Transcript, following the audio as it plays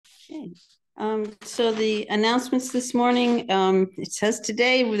Okay. So the announcements this morning, it says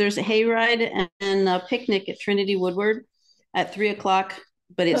today there's a hayride and a picnic at Trinity Woodward at 3 o'clock,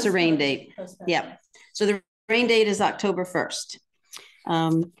 but it's a rain date. Yeah. So the rain date is October 1st.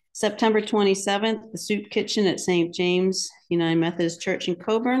 September 27th, the Soup Kitchen at St. James United Methodist Church in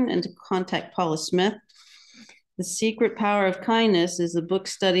Coburn, and to contact Paula Smith. The Secret Power of Kindness is a book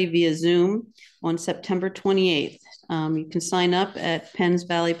study via Zoom on September 28th. You can sign up at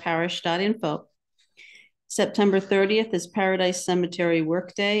pennsvalleyparish.info. September 30th is Paradise Cemetery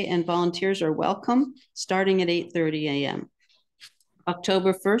Workday, and volunteers are welcome starting at 8:30 a.m.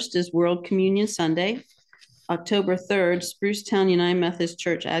 October 1st is World Communion Sunday. October 3rd, Sprucetown United Methodist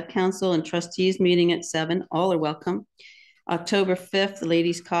Church Ad Council and Trustees meeting at 7. All are welcome. October 5th,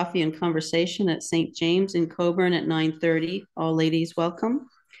 Ladies Coffee and Conversation at St. James in Coburn at 9:30. All ladies welcome.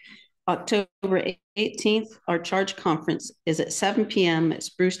 October 18th, our charge conference is at 7 p.m. at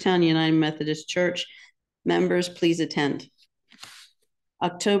Sprucetown United Methodist Church. Members, please attend.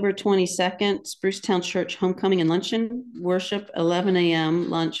 October 22nd, Sprucetown Church Homecoming and Luncheon, worship 11 a.m.,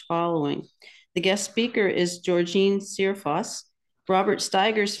 lunch following. The guest speaker is Georgine Searfoss. Robert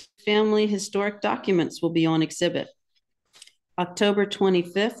Steiger's family historic documents will be on exhibit. October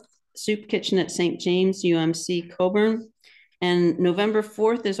 25th, Soup Kitchen at St. James UMC Coburn. And November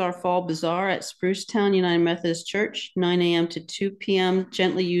 4th is our Fall Bazaar at Sprucetown United Methodist Church, 9 a.m. to 2 p.m.,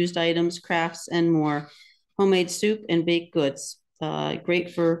 gently used items, crafts, and more. Homemade soup and baked goods.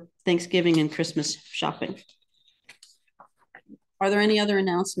 Great for Thanksgiving and Christmas shopping. Are there any other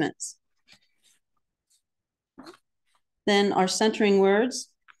announcements? Then our centering words.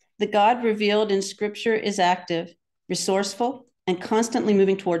 The God revealed in Scripture is active, resourceful, and constantly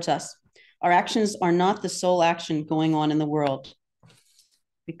moving towards us. Our actions are not the sole action going on in the world.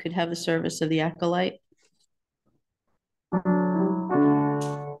 We could have the service of the acolyte.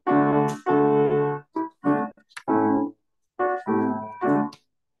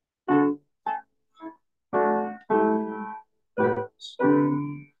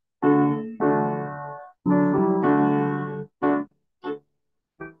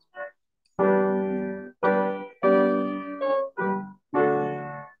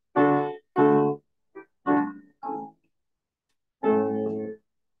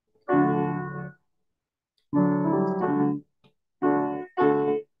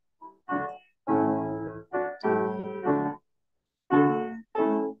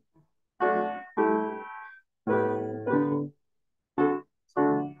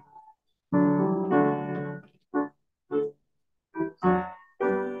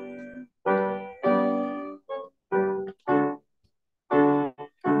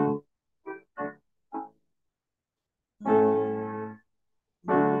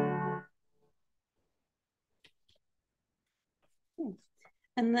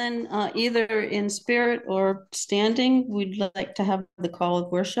 And then either in spirit or standing, we'd like to have the call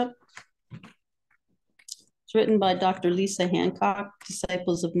of worship. It's written by Dr. Lisa Hancock,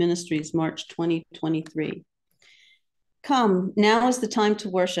 Disciples of Ministries, March 2023. Come, now is the time to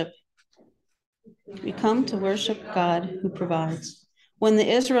worship. We come to worship God who provides. When the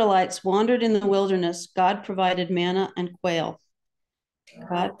Israelites wandered in the wilderness, God provided manna and quail.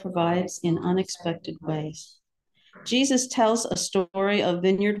 God provides in unexpected ways. Jesus tells a story of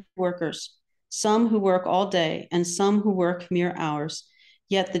vineyard workers, some who work all day and some who work mere hours,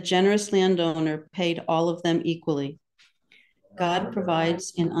 yet the generous landowner paid all of them equally. God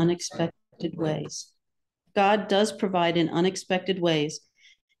provides in unexpected ways. God does provide in unexpected ways,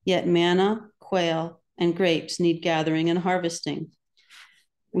 yet manna, quail, and grapes need gathering and harvesting.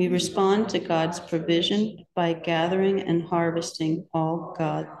 We respond to God's provision by gathering and harvesting all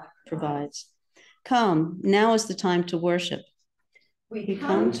God provides. Come, now is the time to worship. We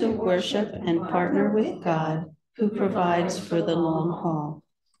come to worship and partner with God who provides for the long haul.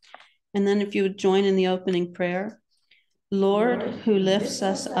 And then if you would join in the opening prayer. Lord, who lifts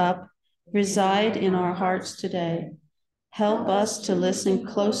us up, reside in our hearts today. Help us to listen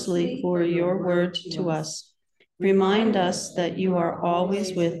closely for your word to us. Remind us that you are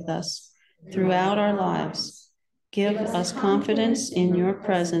always with us throughout our lives. Give us confidence in your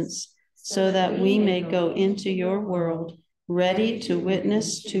presence, so that we may go into your world ready to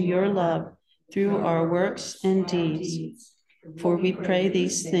witness to your love through our works and deeds. For we pray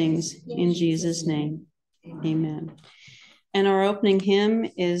these things in Jesus' name. Amen. And our opening hymn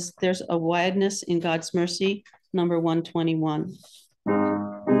is There's a Wideness in God's Mercy, number 121.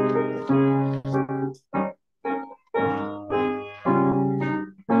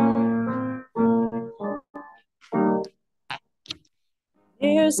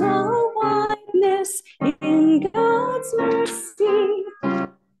 There's a wideness in God's mercy,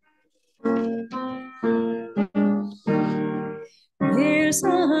 there's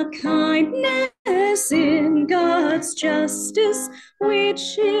a kindness in God's justice,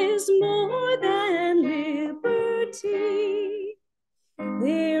 which is more than liberty.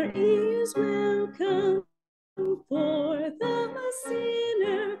 There is welcome for the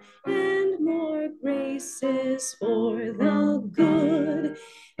sinner and more graces for the good.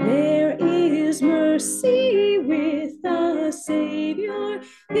 There is mercy with the Savior.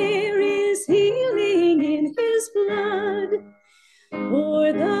 There is healing in his blood.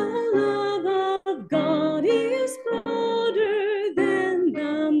 For the love of God is broader than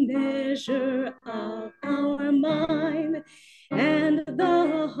the measure of our mind, and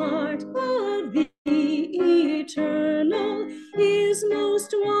the heart of the eternal is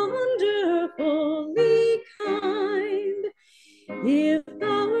most wonderfully kind. If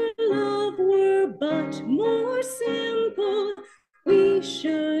our love were but more simple, we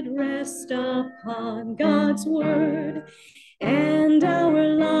should rest upon God's word, and our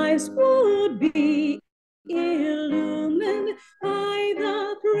lives would be illumined by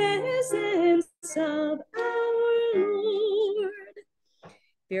the presence of our Lord.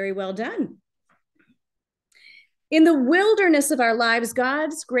 Very well done. In the wilderness of our lives,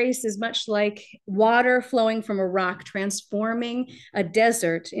 God's grace is much like water flowing from a rock, transforming a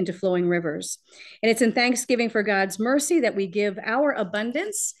desert into flowing rivers. And it's in thanksgiving for God's mercy that we give our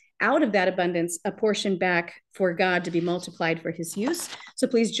abundance, out of that abundance, a portion back for God to be multiplied for his use. So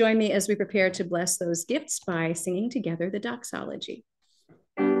please join me as we prepare to bless those gifts by singing together the doxology.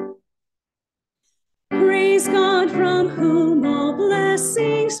 Praise God from whom all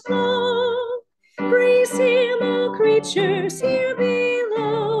blessings flow. Praise him, all creatures here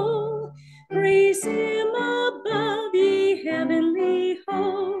below. Praise him above, ye heavenly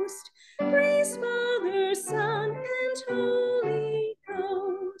host. Praise Father, Son, and Holy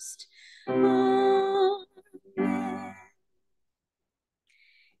Ghost. Amen.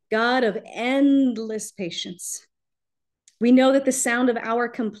 God of endless patience, we know that the sound of our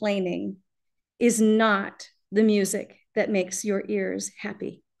complaining is not the music that makes your ears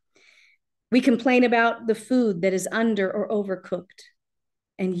happy. We complain about the food that is under or overcooked,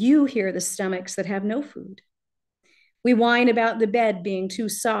 and you hear the stomachs that have no food. We whine about the bed being too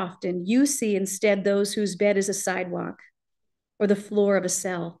soft, and you see instead those whose bed is a sidewalk or the floor of a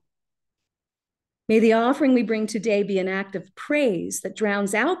cell. May the offering we bring today be an act of praise that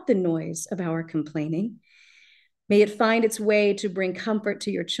drowns out the noise of our complaining. May it find its way to bring comfort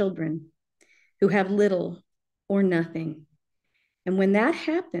to your children who have little or nothing. And when that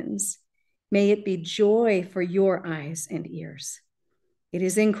happens, may it be joy for your eyes and ears. It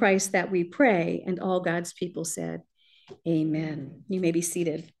is in Christ that we pray, and all God's people said, amen. You may be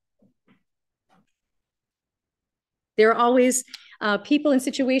seated. There are always people in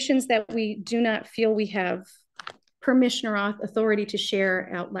situations that we do not feel we have permission or authority to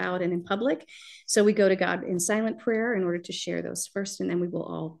share out loud and in public. So we go to God in silent prayer in order to share those first, and then we will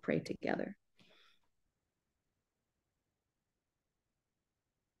all pray together.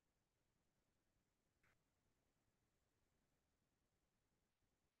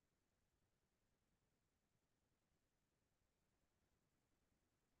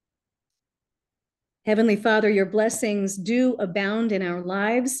 Heavenly Father, your blessings do abound in our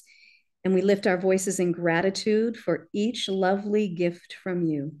lives, and we lift our voices in gratitude for each lovely gift from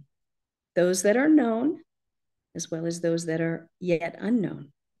you, those that are known, as well as those that are yet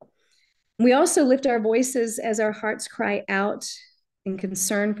unknown. We also lift our voices as our hearts cry out in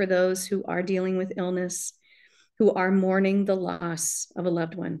concern for those who are dealing with illness, who are mourning the loss of a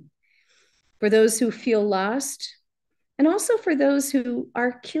loved one, for those who feel lost, and also for those who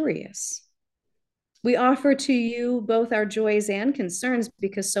are curious. We offer to you both our joys and concerns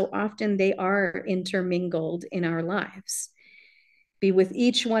because so often they are intermingled in our lives. Be with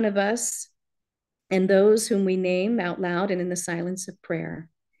each one of us and those whom we name out loud and in the silence of prayer.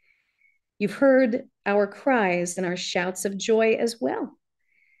 You've heard our cries and our shouts of joy as well,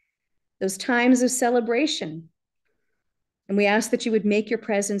 those times of celebration. And we ask that you would make your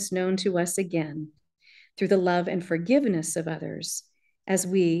presence known to us again through the love and forgiveness of others, as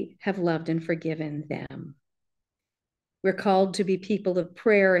we have loved and forgiven them. We're called to be people of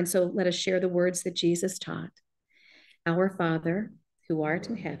prayer, and so let us share the words that Jesus taught. Our Father, who art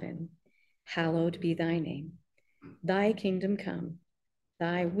in heaven, hallowed be thy name. Thy kingdom come,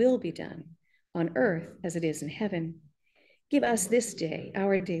 thy will be done, on earth as it is in heaven. Give us this day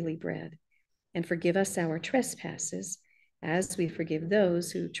our daily bread, and forgive us our trespasses, as we forgive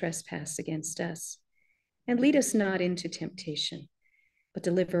those who trespass against us. And lead us not into temptation, but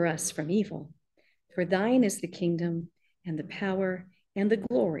deliver us from evil. For thine is the kingdom and the power and the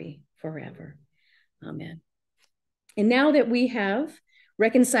glory forever. Amen. And now that we have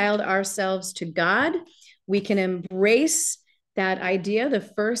reconciled ourselves to God, we can embrace that idea. The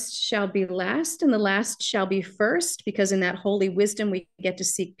first shall be last and the last shall be first, because in that holy wisdom, we get to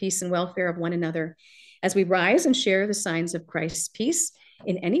seek peace and welfare of one another as we rise and share the signs of Christ's peace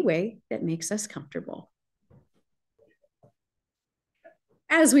in any way that makes us comfortable.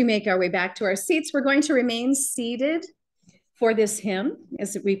 As we make our way back to our seats, we're going to remain seated for this hymn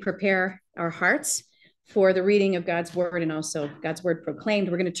as we prepare our hearts for the reading of God's word and also God's word proclaimed.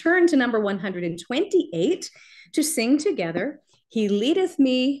 We're going to turn to number 128 to sing together, "He leadeth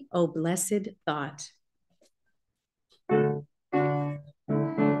me, O blessed thought."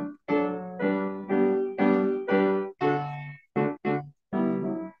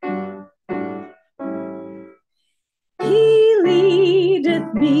 He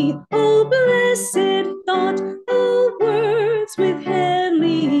leadeth me, O blessed thought, O words with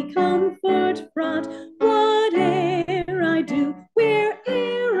heavenly comfort fraught. Whate'er I do,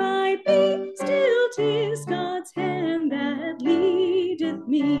 where'er I be, still 'tis God's hand that leadeth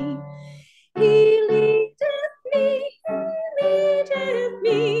me. He leadeth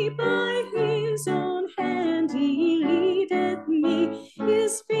me by his own hand. He leadeth me,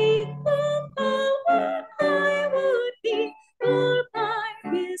 his faithful power I would be, for by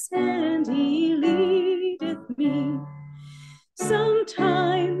his hand he leadeth me.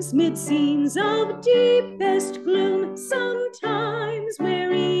 Sometimes mid scenes of deepest gloom, sometimes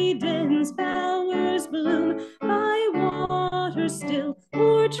where Eden's bowers bloom, by water still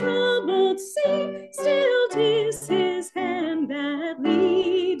or troubled sea, still 'tis his hand that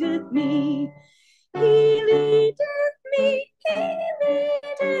leadeth me. He leadeth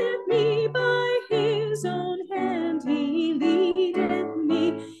me by his own hand. He leadeth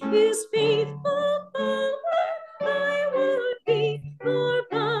me, his faithful follower I would be, for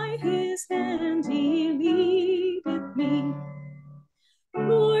by his hand he leadeth me.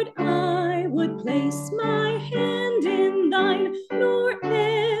 Lord, I would place my hand in thine, nor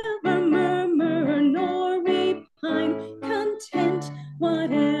ever murmur nor repine, content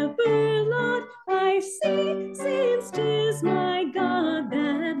whatever lot I see, since 'tis my God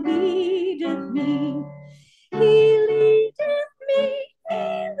that leadeth me. He leadeth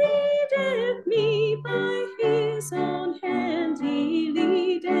me by his own hand. He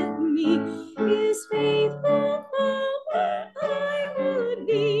leadeth me, his faithful follower I would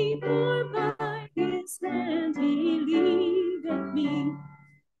be, for by his hand he leadeth me.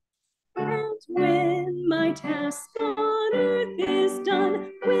 And when my task on earth is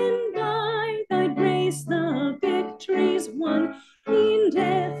done, when by thy grace the victory's won, in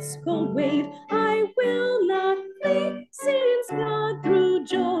death's cold wave I will not flee, since God through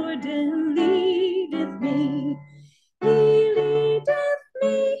Jordan leadeth me. He leadeth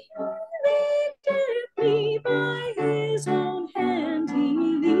me by his own hand. He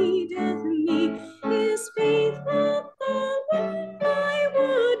leadeth me, his faithful follower I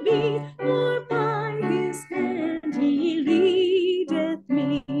would be, for by his hand he leadeth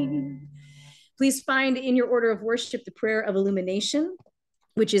me. Please find in your order of worship the prayer of illumination,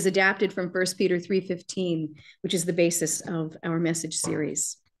 which is adapted from 1 Peter 3:15, which is the basis of our message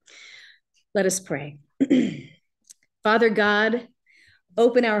series. Let us pray. Father God,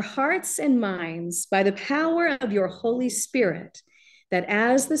 open our hearts and minds by the power of your Holy Spirit, that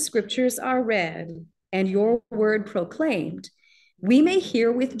as the scriptures are read and your word proclaimed, we may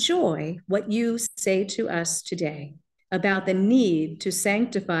hear with joy what you say to us today about the need to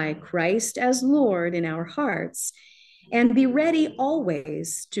sanctify Christ as Lord in our hearts, and be ready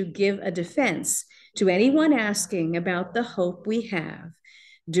always to give a defense to anyone asking about the hope we have,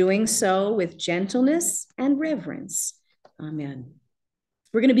 doing so with gentleness and reverence. Amen.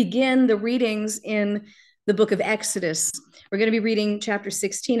 We're going to begin the readings in the book of Exodus. We're going to be reading chapter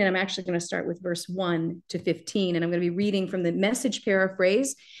 16, and I'm actually going to start with verse 1 to 15, and I'm going to be reading from the Message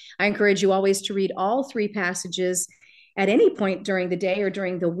paraphrase. I encourage you always to read all three passages at any point during the day or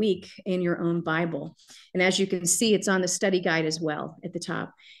during the week in your own Bible. And as you can see, it's on the study guide as well at the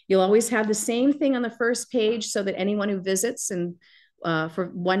top. You'll always have the same thing on the first page so that anyone who visits and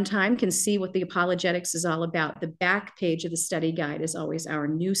for one time can see what the apologetics is all about. The back page of the study guide is always our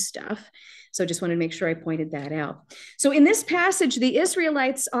new stuff. So just wanted to make sure I pointed that out. So in this passage, the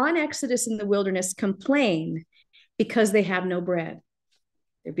Israelites on Exodus in the wilderness complain because they have no bread.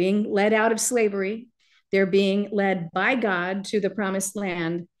 They're being led out of slavery. They're being led by God to the promised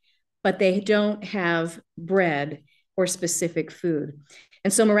land, but they don't have bread or specific food.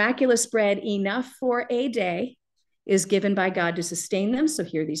 And so miraculous bread enough for a day is given by God to sustain them. So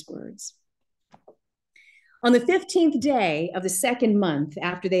hear these words. On the 15th day of the second month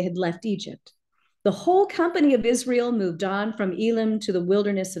after they had left Egypt, The whole company of Israel moved on from Elim to the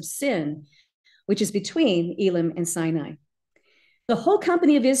wilderness of Sin, which is between Elim and Sinai. The whole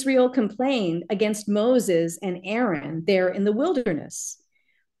company of Israel complained against Moses and Aaron there in the wilderness.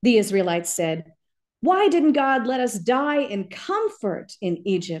 The Israelites said, "Why didn't God let us die in comfort in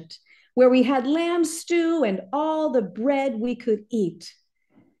Egypt, where we had lamb stew and all the bread we could eat?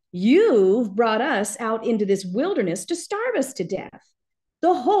 You've brought us out into this wilderness to starve us to death,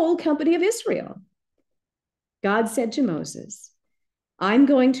 the whole company of Israel." God said to Moses, "I'm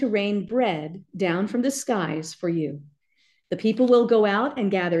going to rain bread down from the skies for you. The people will go out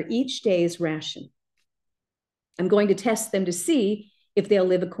and gather each day's ration. I'm going to test them to see if they'll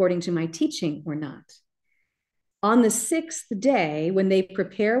live according to my teaching or not. On the sixth day, when they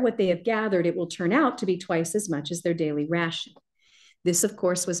prepare what they have gathered, it will turn out to be twice as much as their daily ration." This, of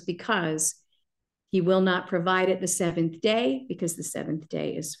course, was because he will not provide it the seventh day, because the seventh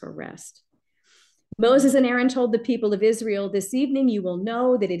day is for rest. Moses and Aaron told the people of Israel, "This evening you will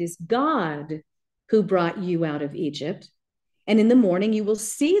know that it is God who brought you out of Egypt. And in the morning, you will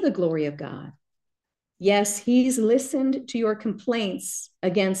see the glory of God. Yes, he's listened to your complaints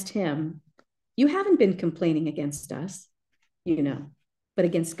against him. You haven't been complaining against us, but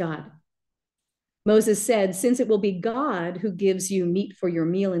against God." Moses said, "Since it will be God who gives you meat for your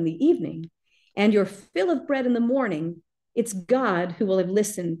meal in the evening and your fill of bread in the morning, it's God who will have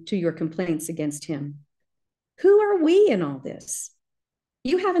listened to your complaints against him. Who are we in all this?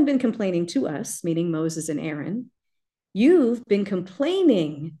 You haven't been complaining to us," meaning Moses and Aaron. "You've been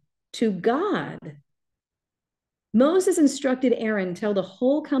complaining to God." Moses instructed Aaron, "Tell the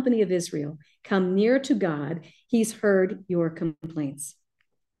whole company of Israel, come near to God. He's heard your complaints."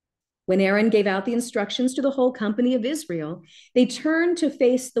 When Aaron gave out the instructions to the whole company of Israel, they turned to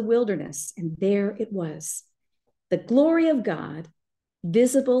face the wilderness, and there it was, the glory of God,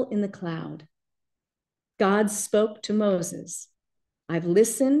 visible in the cloud. God spoke to Moses, "I've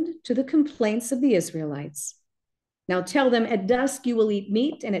listened to the complaints of the Israelites. Now tell them, at dusk you will eat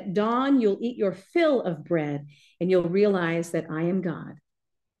meat, and at dawn you'll eat your fill of bread, and you'll realize that I am God,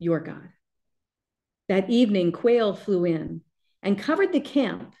 your God." That evening, quail flew in and covered the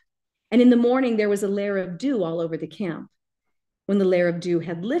camp, and in the morning there was a layer of dew all over the camp. When the layer of dew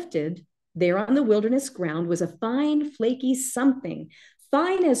had lifted, there on the wilderness ground was a fine, flaky something,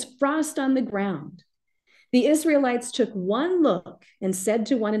 fine as frost on the ground. The Israelites took one look and said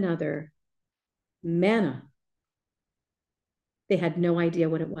to one another, "Manna." They had no idea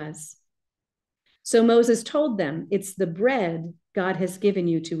what it was. So Moses told them, "It's the bread God has given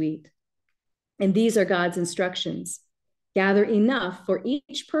you to eat. And these are God's instructions. Gather enough for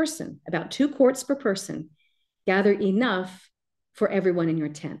each person, about 2 quarts per person. Gather enough for everyone in your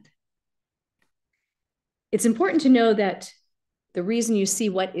tent." It's important to know that the reason you see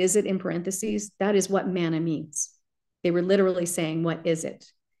 "what is it" in parentheses, that is what manna means. They were literally saying, "What is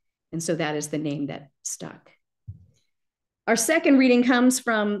it?" And so that is the name that stuck. Our second reading comes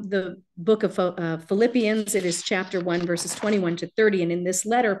from the book of Philippians. It is chapter 1, verses 21 to 30. And in this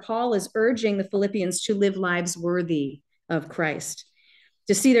letter, Paul is urging the Philippians to live lives worthy of Christ,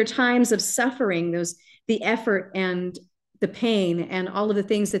 to see their times of suffering, the effort and the pain and all of the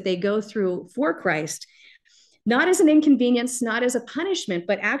things that they go through for Christ, not as an inconvenience, not as a punishment,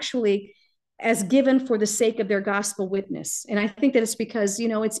 but actually as given for the sake of their gospel witness. And I think that it's because,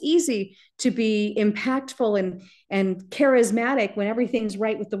 it's easy to be impactful and charismatic when everything's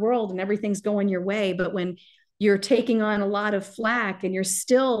right with the world and everything's going your way. But when you're taking on a lot of flack and you're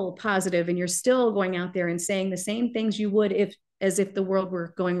still positive and you're still going out there and saying the same things you would as if the world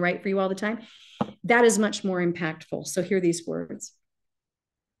were going right for you all the time, that is much more impactful. So hear these words.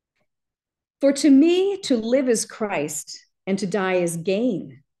 "For to me, to live is Christ, and to die is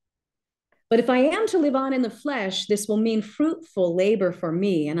gain. But if I am to live on in the flesh, this will mean fruitful labor for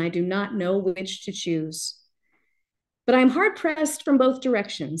me, and I do not know which to choose. But I'm hard pressed from both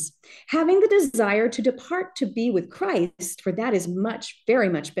directions, having the desire to depart to be with Christ, for that is very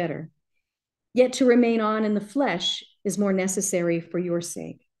much better. Yet to remain on in the flesh is more necessary for your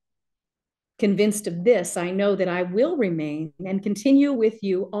sake. Convinced of this, I know that I will remain and continue with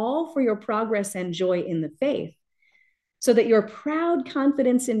you all for your progress and joy in the faith, so that your proud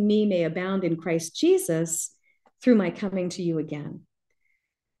confidence in me may abound in Christ Jesus through my coming to you again.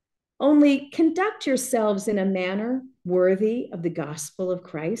 Only conduct yourselves in a manner worthy of the gospel of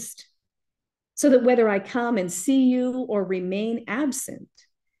Christ, so that whether I come and see you or remain absent,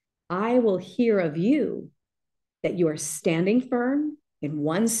 I will hear of you that you are standing firm in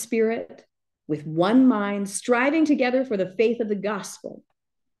one spirit, with one mind, striving together for the faith of the gospel,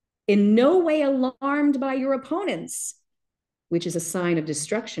 in no way alarmed by your opponents, which is a sign of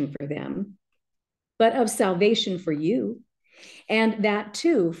destruction for them, but of salvation for you, and that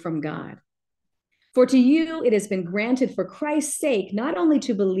too from God. For to you it has been granted for Christ's sake, not only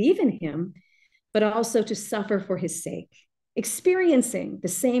to believe in him, but also to suffer for his sake, experiencing the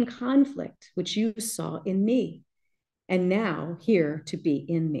same conflict which you saw in me, and now here to be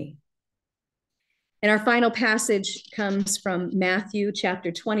in me. And our final passage comes from Matthew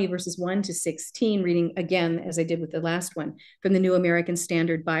chapter 20, verses 1 to 16, reading again, as I did with the last one, from the New American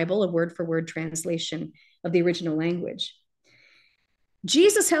Standard Bible, a word-for-word translation of the original language.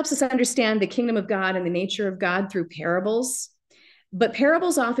 Jesus helps us understand the kingdom of God and the nature of God through parables, but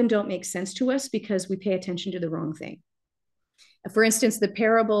parables often don't make sense to us because we pay attention to the wrong thing. For instance, the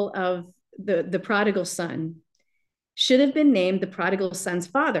parable of the prodigal son should have been named the prodigal son's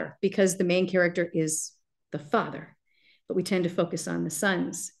father because the main character is the father, but we tend to focus on the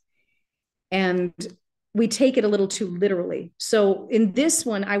sons. And we take it a little too literally. So in this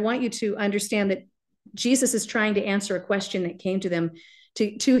one, I want you to understand that Jesus is trying to answer a question that came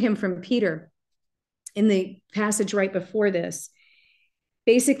to him from Peter in the passage right before this.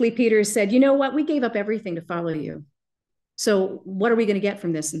 Basically, Peter said, you know what? We gave up everything to follow you. So what are we going to get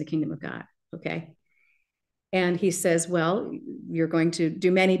from this in the kingdom of God? Okay. And he says, well, you're going to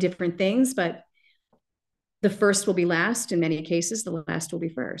do many different things, but the first will be last in many cases, the last will be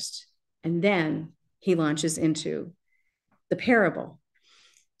first. And then he launches into the parable.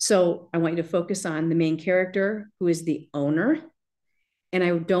 So I want you to focus on the main character who is the owner. And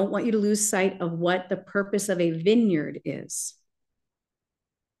I don't want you to lose sight of what the purpose of a vineyard is.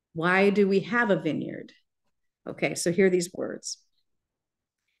 Why do we have a vineyard? Okay, so hear these words.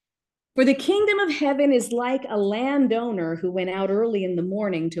 For the kingdom of heaven is like a landowner who went out early in the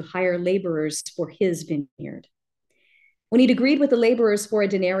morning to hire laborers for his vineyard. When he'd agreed with the laborers for a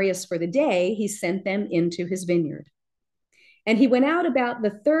denarius for the day, he sent them into his vineyard. And he went out about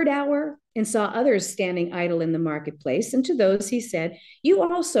the third hour and saw others standing idle in the marketplace. And to those he said, you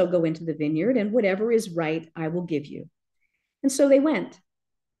also go into the vineyard, and whatever is right, I will give you. And so they went.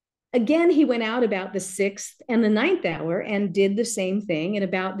 Again, he went out about the 6th and the 9th hour and did the same thing. And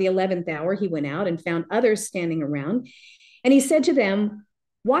about the 11th hour, he went out and found others standing around. And he said to them,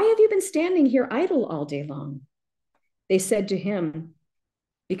 why have you been standing here idle all day long? They said to him,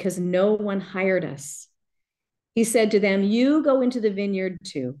 because no one hired us. He said to them, you go into the vineyard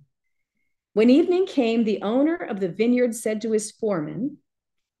too. When evening came, the owner of the vineyard said to his foreman,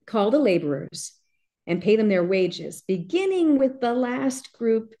 call the laborers and pay them their wages, beginning with the last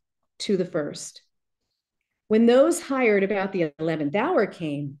group to the first. When those hired about the 11th hour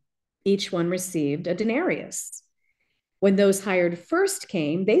came, each one received a denarius. When those hired first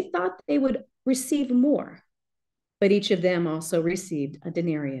came, they thought they would receive more, but each of them also received a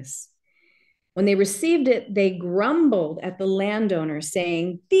denarius. When they received it, they grumbled at the landowner,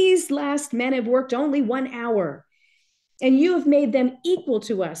 saying, these last men have worked only 1 hour, and you have made them equal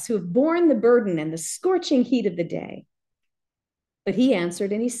to us who have borne the burden and the scorching heat of the day. But he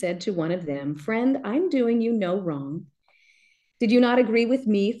answered and he said to one of them, friend, I'm doing you no wrong. Did you not agree with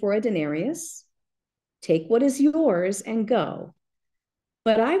me for a denarius? Take what is yours and go.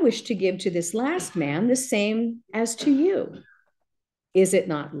 But I wish to give to this last man the same as to you. Is it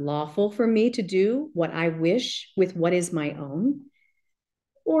not lawful for me to do what I wish with what is my own?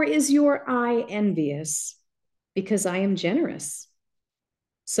 Or is your eye envious because I am generous?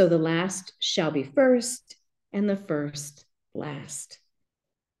 So the last shall be first, and the first last.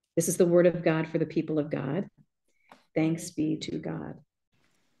 This is the word of God for the people of God. Thanks be to God.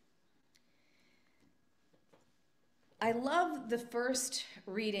 I love the first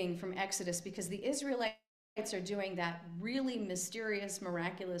reading from Exodus because the Israelites are doing that really mysterious,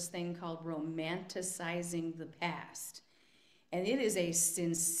 miraculous thing called romanticizing the past. And it is a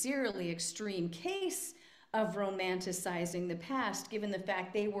sincerely extreme case of romanticizing the past, given the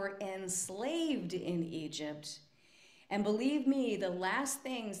fact they were enslaved in Egypt. And believe me, the last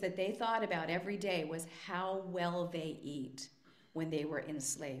things that they thought about every day was how well they eat when they were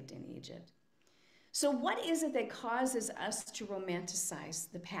enslaved in Egypt. So what is it that causes us to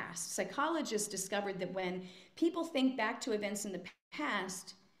romanticize the past? Psychologists discovered that when people think back to events in the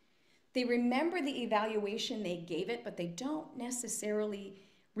past, they remember the evaluation they gave it, but they don't necessarily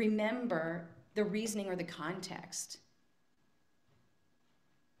remember the reasoning or the context.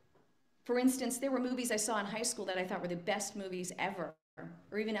 For instance, there were movies I saw in high school that I thought were the best movies ever,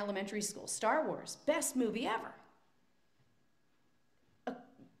 or even elementary school. Star Wars, best movie ever.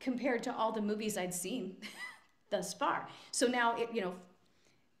 Compared to all the movies I'd seen thus far. So now,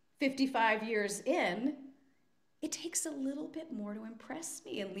 55 years in, it takes a little bit more to impress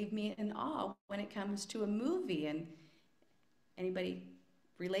me and leave me in awe when it comes to a movie. And anybody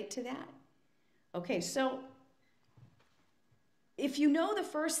relate to that? Okay, so if you know the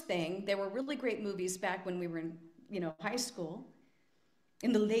first thing, there were really great movies back when we were in, high school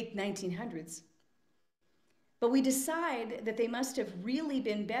in the late 1900s. But we decide that they must have really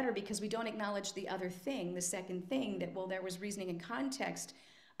been better because we don't acknowledge the other thing, the second thing, that, well, there was reasoning and context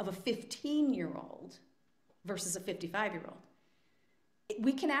of a 15-year-old versus a 55-year-old.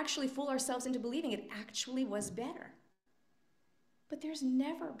 We can actually fool ourselves into believing it actually was better. But there's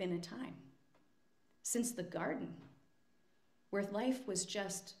never been a time since the garden where life was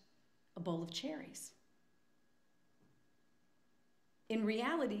just a bowl of cherries. In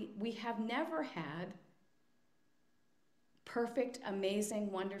reality, we have never had perfect,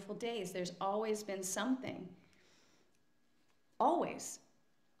 amazing, wonderful days. There's always been something. Always.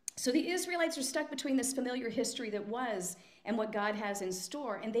 So the Israelites are stuck between this familiar history that was and what God has in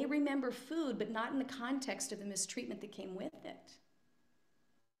store, and they remember food, but not in the context of the mistreatment that came with it.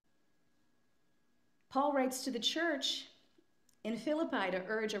 Paul writes to the church in Philippi to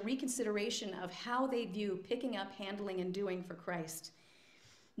urge a reconsideration of how they view picking up, handling, and doing for Christ,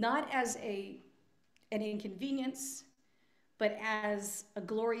 not as an inconvenience, but as a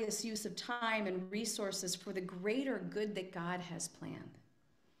glorious use of time and resources for the greater good that God has planned.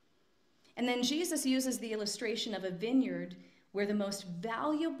 And then Jesus uses the illustration of a vineyard where the most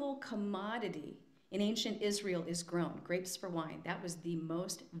valuable commodity in ancient Israel is grown, grapes for wine. That was the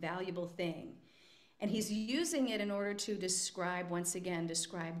most valuable thing. And he's using it in order to describe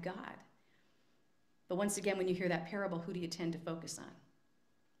God. But once again, when you hear that parable, who do you tend to focus on?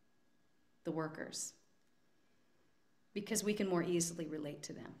 The workers. Because we can more easily relate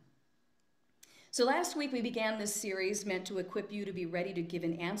to them. So last week we began this series meant to equip you to be ready to give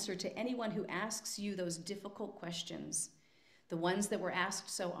an answer to anyone who asks you those difficult questions, the ones that were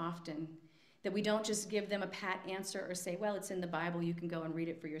asked so often, that we don't just give them a pat answer or say, well, it's in the Bible, you can go and read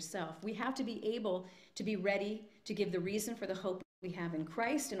it for yourself. We have to be able to be ready to give the reason for the hope we have in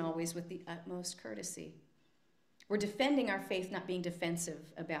Christ, and always with the utmost courtesy. We're defending our faith, not being defensive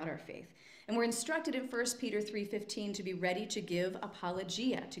about our faith. And we're instructed in 1 Peter 3:15 to be ready to give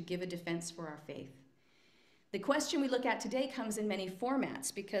apologia, to give a defense for our faith. The question we look at today comes in many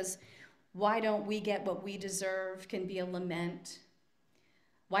formats, because why don't we get what we deserve can be a lament.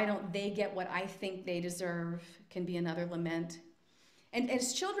 Why don't they get what I think they deserve can be another lament. And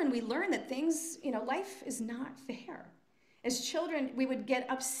as children, we learn that things, life is not fair. As children, we would get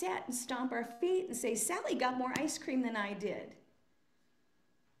upset and stomp our feet and say, Sally got more ice cream than I did.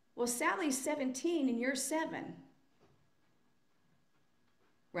 Well, Sally's 17 and you're 7.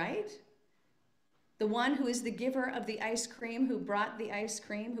 Right? The one who is the giver of the ice cream, who brought the ice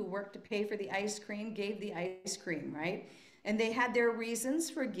cream, who worked to pay for the ice cream, gave the ice cream, right? And they had their reasons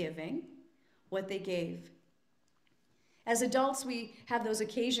for giving what they gave. As adults, we have those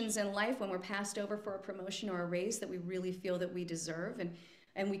occasions in life when we're passed over for a promotion or a raise that we really feel that we deserve,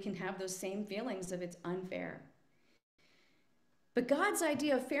 and we can have those same feelings of it's unfair. But God's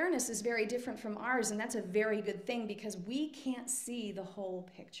idea of fairness is very different from ours, and that's a very good thing, because we can't see the whole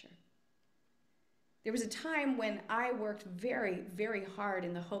picture. There was a time when I worked very, very hard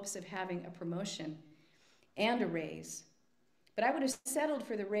in the hopes of having a promotion and a raise. But I would have settled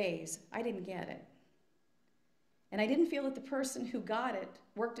for the raise. I didn't get it. And I didn't feel that the person who got it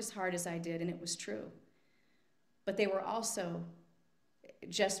worked as hard as I did, and it was true. But they were also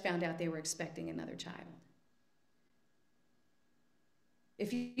just found out they were expecting another child.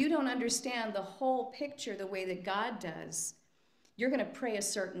 If you don't understand the whole picture the way that God does, you're going to pray a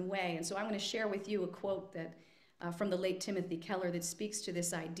certain way. And so I'm going to share with you a quote that from the late Timothy Keller that speaks to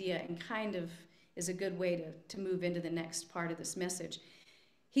this idea and kind of is a good way to move into the next part of this message.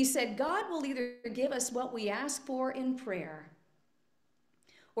 He said, God will either give us what we ask for in prayer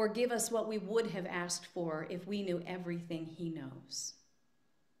or give us what we would have asked for if we knew everything he knows.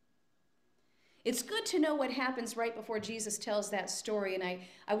 It's good to know what happens right before Jesus tells that story, and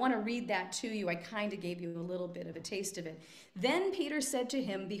I want to read that to you. I kind of gave you a little bit of a taste of it. Then Peter said to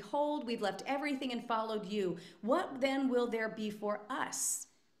him, behold, we've left everything and followed you. What then will there be for us?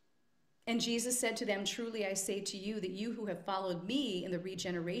 And Jesus said to them, truly I say to you that you who have followed me in the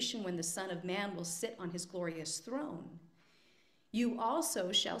regeneration when the Son of Man will sit on his glorious throne, you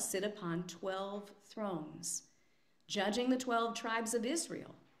also shall sit upon 12 thrones, judging the 12 tribes of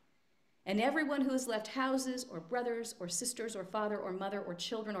Israel. And everyone who has left houses or brothers or sisters or father or mother or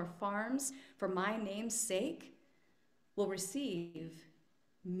children or farms for my name's sake will receive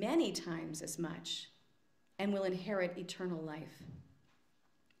many times as much and will inherit eternal life.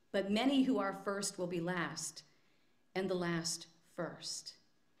 But many who are first will be last, and the last first.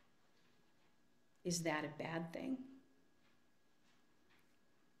 Is that a bad thing?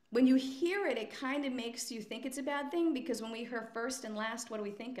 When you hear it, it kind of makes you think it's a bad thing, because when we hear first and last, what do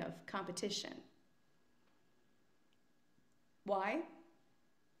we think of? Competition. Why?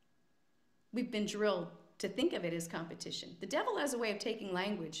 We've been drilled to think of it as competition. The devil has a way of taking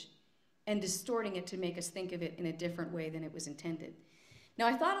language and distorting it to make us think of it in a different way than it was intended. Now,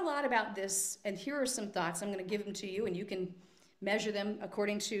 I thought a lot about this, and here are some thoughts. I'm going to give them to you, and you can measure them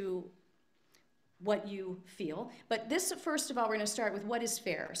according to what you feel. But this, first of all, we're going to start with what is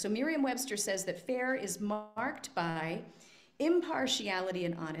fair. So Merriam-Webster says that fair is marked by impartiality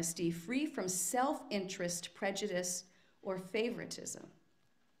and honesty, free from self-interest, prejudice, or favoritism.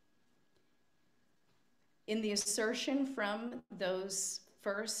 In the assertion from those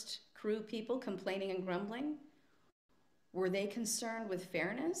first crew people complaining and grumbling, were they concerned with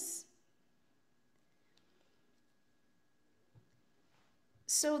fairness?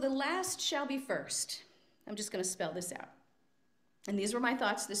 So the last shall be first. I'm just going to spell this out. And these were my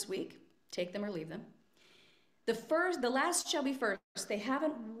thoughts this week. Take them or leave them. The last shall be first. They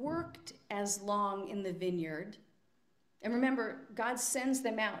haven't worked as long in the vineyard. And remember, God sends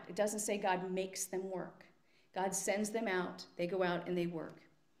them out. It doesn't say God makes them work. God sends them out. They go out and they work.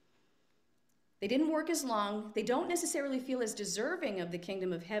 They didn't work as long. They don't necessarily feel as deserving of the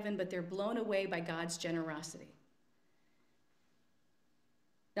kingdom of heaven, but they're blown away by God's generosity.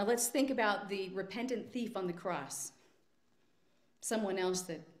 Now let's think about the repentant thief on the cross. Someone else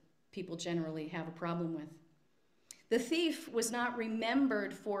that people generally have a problem with. The thief was not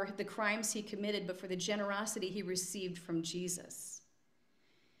remembered for the crimes he committed, but for the generosity he received from Jesus.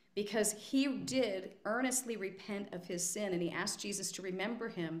 Because he did earnestly repent of his sin, and he asked Jesus to remember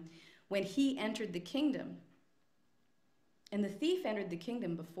him when he entered the kingdom. And the thief entered the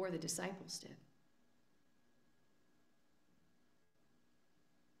kingdom before the disciples did.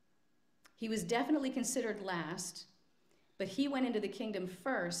 He was definitely considered last, but he went into the kingdom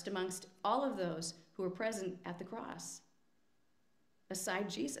first amongst all of those who were present at the cross, aside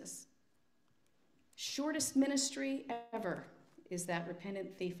Jesus. Shortest ministry ever is that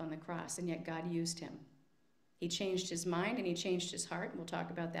repentant thief on the cross, and yet God used him. He changed his mind and he changed his heart, and we'll talk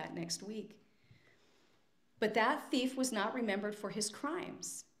about that next week. But that thief was not remembered for his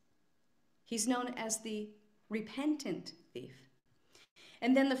crimes. He's known as the repentant thief.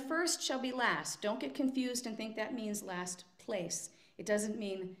 And then the first shall be last. Don't get confused and think that means last place. It doesn't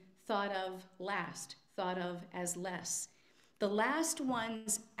mean thought of last, thought of as less. The last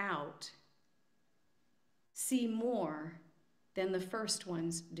ones out see more than the first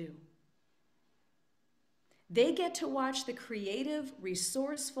ones do. They get to watch the creative,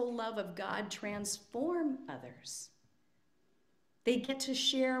 resourceful love of God transform others. They get to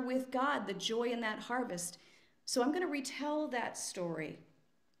share with God the joy in that harvest. So I'm going to retell that story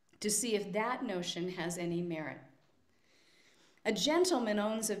to see if that notion has any merit. A gentleman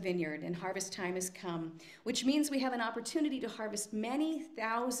owns a vineyard, and harvest time has come, which means we have an opportunity to harvest many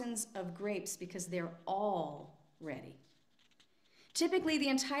thousands of grapes because they're all ready. Typically, the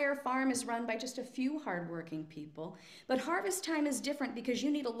entire farm is run by just a few hardworking people, but harvest time is different because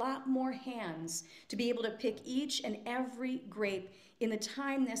you need a lot more hands to be able to pick each and every grape in the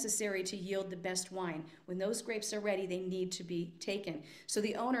time necessary to yield the best wine. When those grapes are ready, they need to be taken. So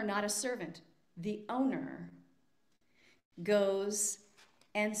the owner, not a servant, the owner goes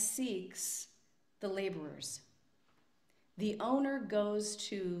and seeks the laborers. The owner goes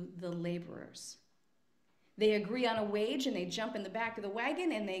to the laborers. They agree on a wage and they jump in the back of the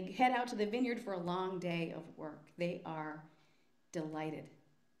wagon and they head out to the vineyard for a long day of work. They are delighted.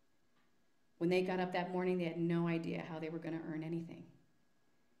 When they got up that morning, they had no idea how they were going to earn anything.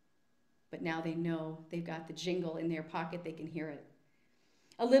 But now they know they've got the jingle in their pocket, they can hear it.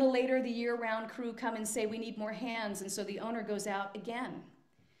 A little later, the year-round crew come and say, we need more hands, and so the owner goes out again,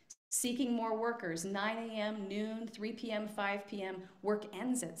 seeking more workers. 9 a.m., noon, 3 p.m., 5 p.m. Work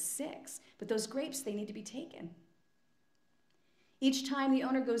ends at 6. But those grapes, they need to be taken. Each time the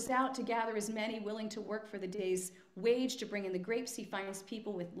owner goes out to gather as many willing to work for the day's wage to bring in the grapes, he finds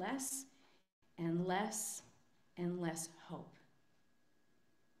people with less and less and less hope.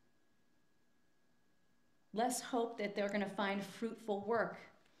 Less hope that they're going to find fruitful work.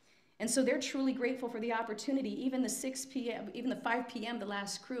 And so they're truly grateful for the opportunity, even the 6 p.m., even the 5 p.m., the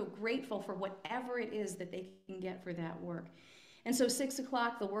last crew, grateful for whatever it is that they can get for that work. And so 6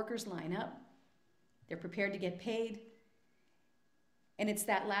 o'clock, the workers line up. They're prepared to get paid. And it's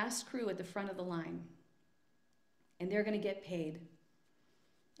that last crew at the front of the line. And they're going to get paid.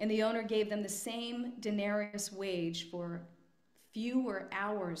 And the owner gave them the same denarius wage for fewer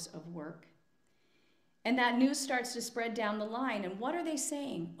hours of work. And that news starts to spread down the line. And what are they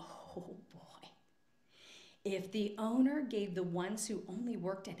saying? Oh boy, If the owner gave the ones who only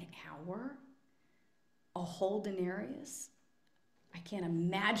worked an hour a whole denarius, I can't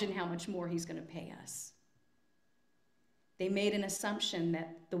imagine how much more he's going to pay us. They made an assumption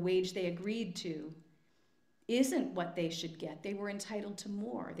that the wage they agreed to isn't what they should get. They were entitled to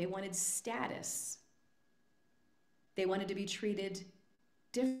more. They wanted status. They wanted to be treated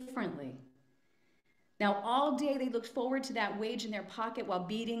differently. Now, all day they looked forward to that wage in their pocket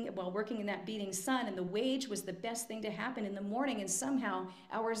while working in that beating sun, and the wage was the best thing to happen in the morning, and somehow,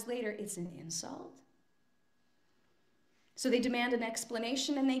 hours later, it's an insult. So they demand an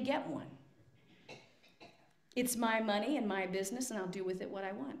explanation, and they get one. It's my money and my business, and I'll do with it what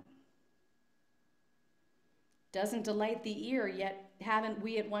I want. Doesn't delight the ear, yet haven't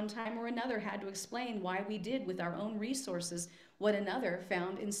we at one time or another had to explain why we did with our own resources what another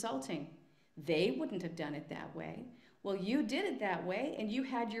found insulting? They wouldn't have done it that way. Well, you did it that way, and you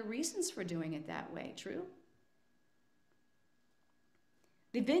had your reasons for doing it that way, true?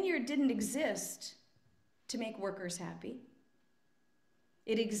 The vineyard didn't exist to make workers happy.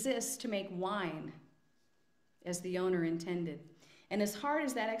 It exists to make wine, as the owner intended. And as hard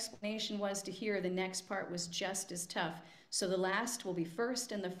as that explanation was to hear, the next part was just as tough. So the last will be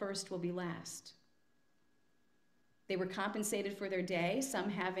first, and the first will be last. They were compensated for their day, some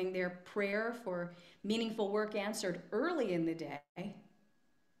having their prayer for meaningful work answered early in the day,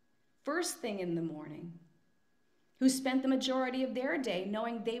 first thing in the morning, who spent the majority of their day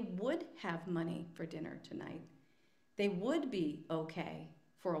knowing they would have money for dinner tonight. They would be okay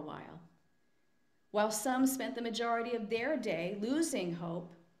for a while some spent the majority of their day losing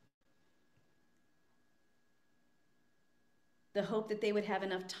hope, the hope that they would have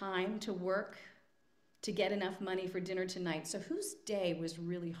enough time to work to get enough money for dinner tonight. So whose day was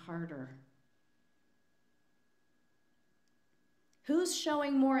really harder? Who's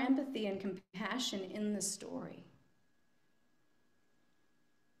showing more empathy and compassion in the story?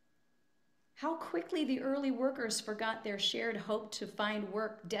 How quickly the early workers forgot their shared hope to find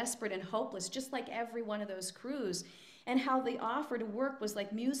work, desperate and hopeless, just like every one of those crews, and how the offer to work was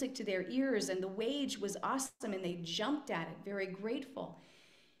like music to their ears, and the wage was awesome, and they jumped at it, very grateful.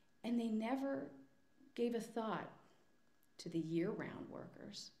 And they never gave a thought to the year-round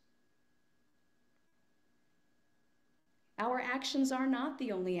workers. Our actions are not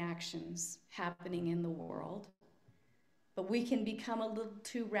the only actions happening in the world, but we can become a little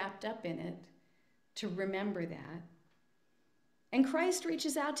too wrapped up in it to remember that. And Christ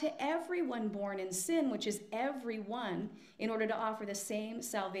reaches out to everyone born in sin, which is everyone, in order to offer the same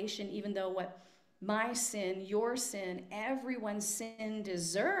salvation, even though what my sin, your sin, everyone's sin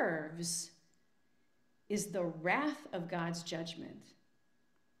deserves is the wrath of God's judgment.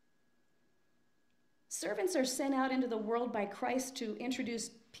 Servants are sent out into the world by Christ to introduce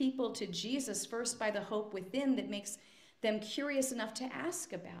people to Jesus, first by the hope within that makes them curious enough to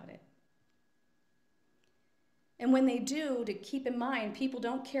ask about it. And when they do, to keep in mind, people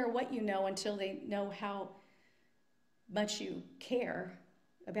don't care what you know until they know how much you care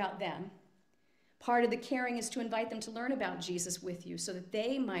about them. Part of the caring is to invite them to learn about Jesus with you so that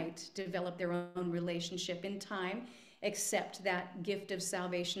they might develop their own relationship in time, accept that gift of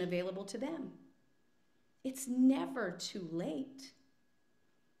salvation available to them. It's never too late.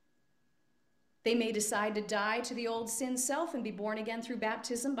 They may decide to die to the old sin self and be born again through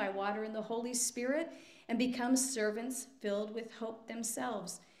baptism by water and the Holy Spirit and become servants filled with hope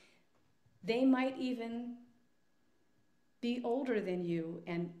themselves. They might even be older than you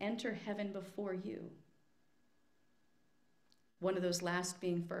and enter heaven before you. One of those last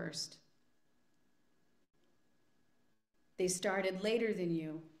being first. They started later than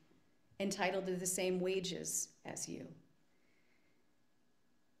you, entitled to the same wages as you.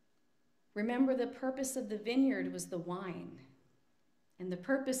 Remember, the purpose of the vineyard was the wine, and the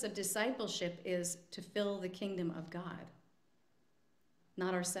purpose of discipleship is to fill the kingdom of God,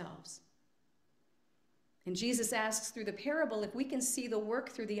 not ourselves. And Jesus asks through the parable if we can see the work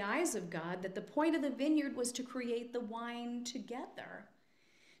through the eyes of God, that the point of the vineyard was to create the wine together,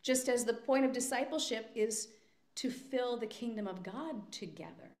 just as the point of discipleship is to fill the kingdom of God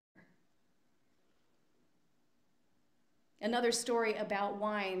together. Another story about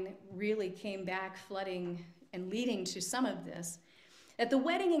wine really came back flooding and leading to some of this. At the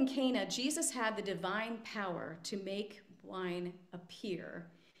wedding in Cana, Jesus had the divine power to make wine appear,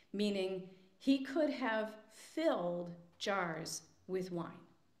 meaning he could have filled jars with wine.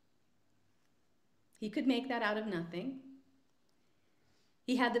 He could make that out of nothing.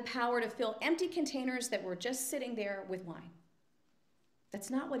 He had the power to fill empty containers that were just sitting there with wine.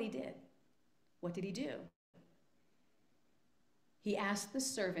 That's not what he did. What did he do? He asked the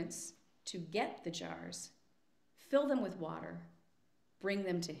servants to get the jars fill them with water, bring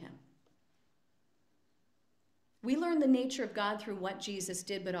them to him. We learn the nature of God through what Jesus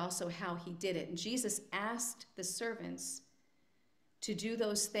did, but also how he did it. And Jesus asked the servants to do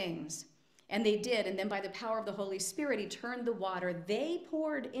those things, and they did. And then by the power of the Holy Spirit, he turned the water they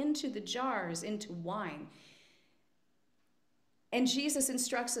poured into the jars into wine. And Jesus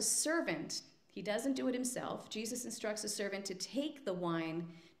instructs a servant, he doesn't do it himself, Jesus instructs a servant to take the wine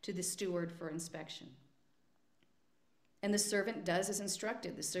to the steward for inspection. And the servant does as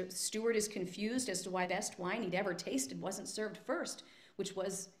instructed. The steward is confused as to why the best wine he'd ever tasted wasn't served first, which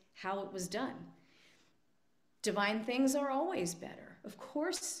was how it was done. Divine things are always better. Of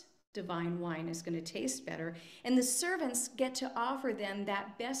course, divine wine is going to taste better. And the servants get to offer then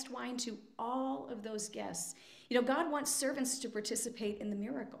that best wine to all of those guests. You know, God wants servants to participate in the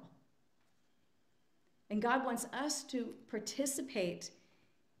miracle. And God wants us to participate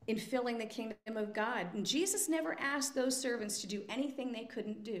in filling the kingdom of God. And Jesus never asked those servants to do anything they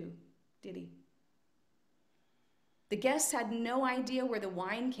couldn't do, did he? The guests had no idea where the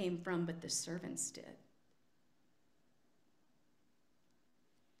wine came from, but the servants did.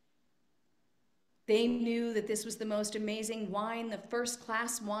 They knew that this was the most amazing wine. The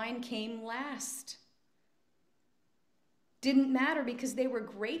first-class wine came last. Didn't matter because they were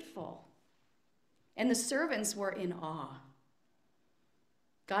grateful. And the servants were in awe.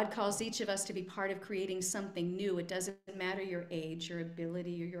 God calls each of us to be part of creating something new. It doesn't matter your age, your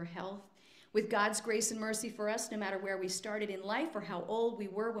ability, or your health. With God's grace and mercy for us, no matter where we started in life or how old we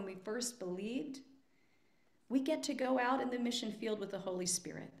were when we first believed, we get to go out in the mission field with the Holy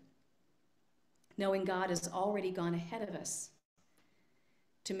Spirit, knowing God has already gone ahead of us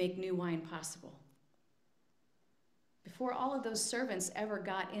to make new wine possible. Before all of those servants ever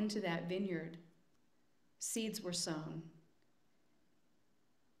got into that vineyard, seeds were sown.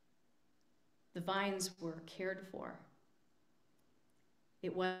 The vines were cared for.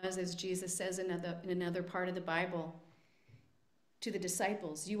 It was, as Jesus says in another part of the Bible, to the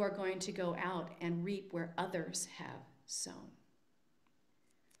disciples, you are going to go out and reap where others have sown.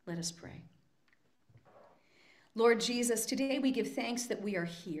 Let us pray. Lord Jesus, today we give thanks that we are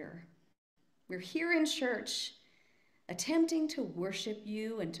here. We're here in church, attempting to worship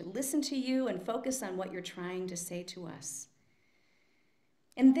you and to listen to you and focus on what you're trying to say to us.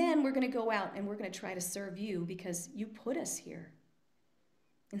 And then we're going to go out and we're going to try to serve you because you put us here.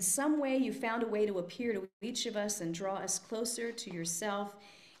 In some way, you found a way to appear to each of us and draw us closer to yourself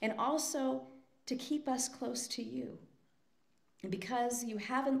and also to keep us close to you. And because you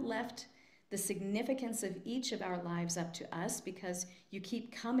haven't left the significance of each of our lives up to us, because you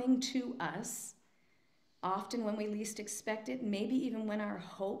keep coming to us, often when we least expect it, maybe even when our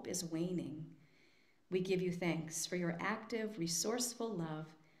hope is waning, we give you thanks for your active, resourceful love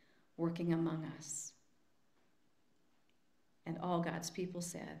working among us. And all God's people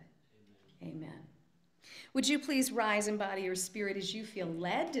said, Amen. Amen. Would you please rise and body your spirit as you feel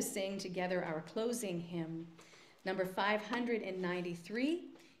led to sing together our closing hymn, number 593,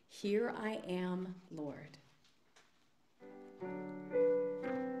 Here I Am, Lord.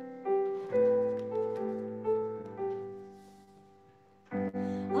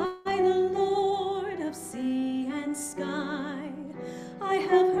 Sky, I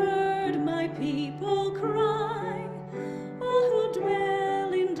have heard my people cry, all who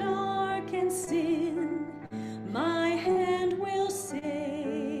dwell in dark and sin, my hand will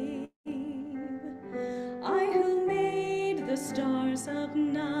save. I who made the stars of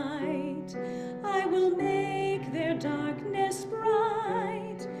night, I will make their darkness bright.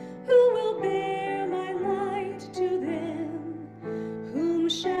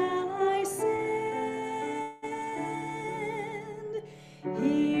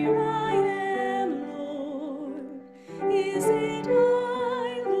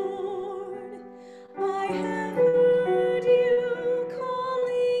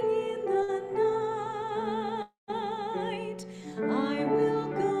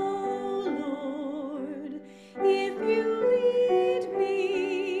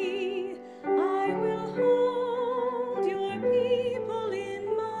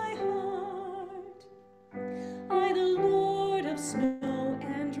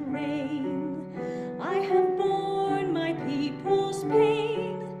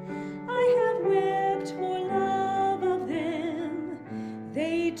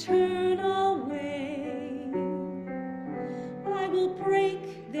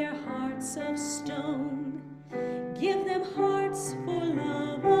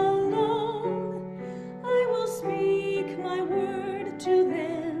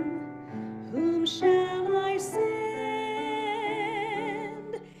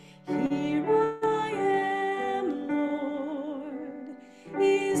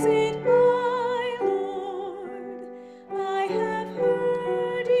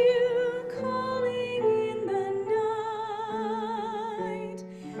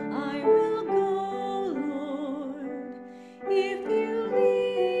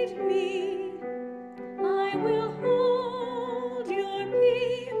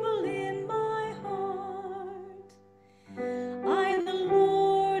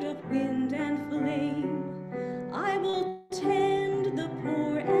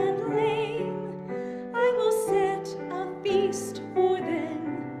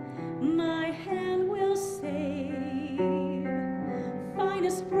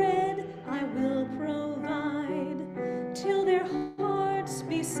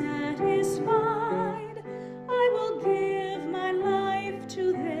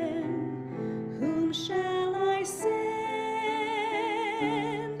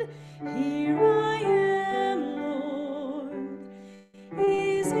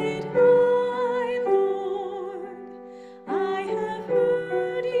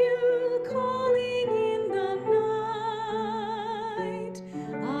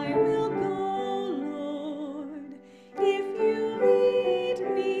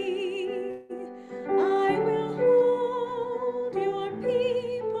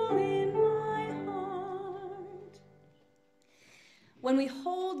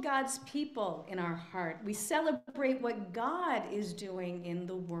 God's people in our heart. We celebrate what God is doing in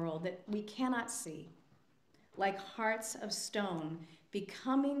the world that we cannot see, like hearts of stone,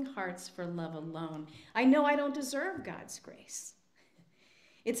 becoming hearts for love alone. I know I don't deserve God's grace.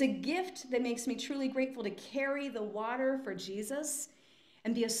 It's a gift that makes me truly grateful to carry the water for Jesus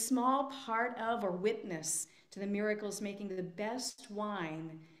and be a small part of or witness to the miracles making the best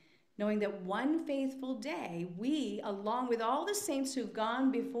wine, knowing that one faithful day, we, along with all the saints who've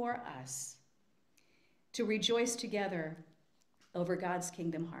gone before us, to rejoice together over God's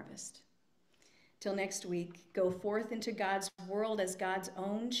kingdom harvest. Till next week, go forth into God's world as God's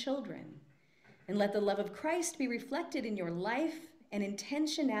own children, and let the love of Christ be reflected in your life and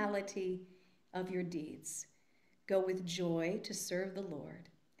intentionality of your deeds. Go with joy to serve the Lord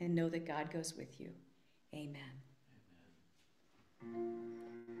and know that God goes with you. Amen.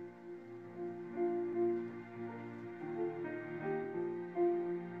 Amen.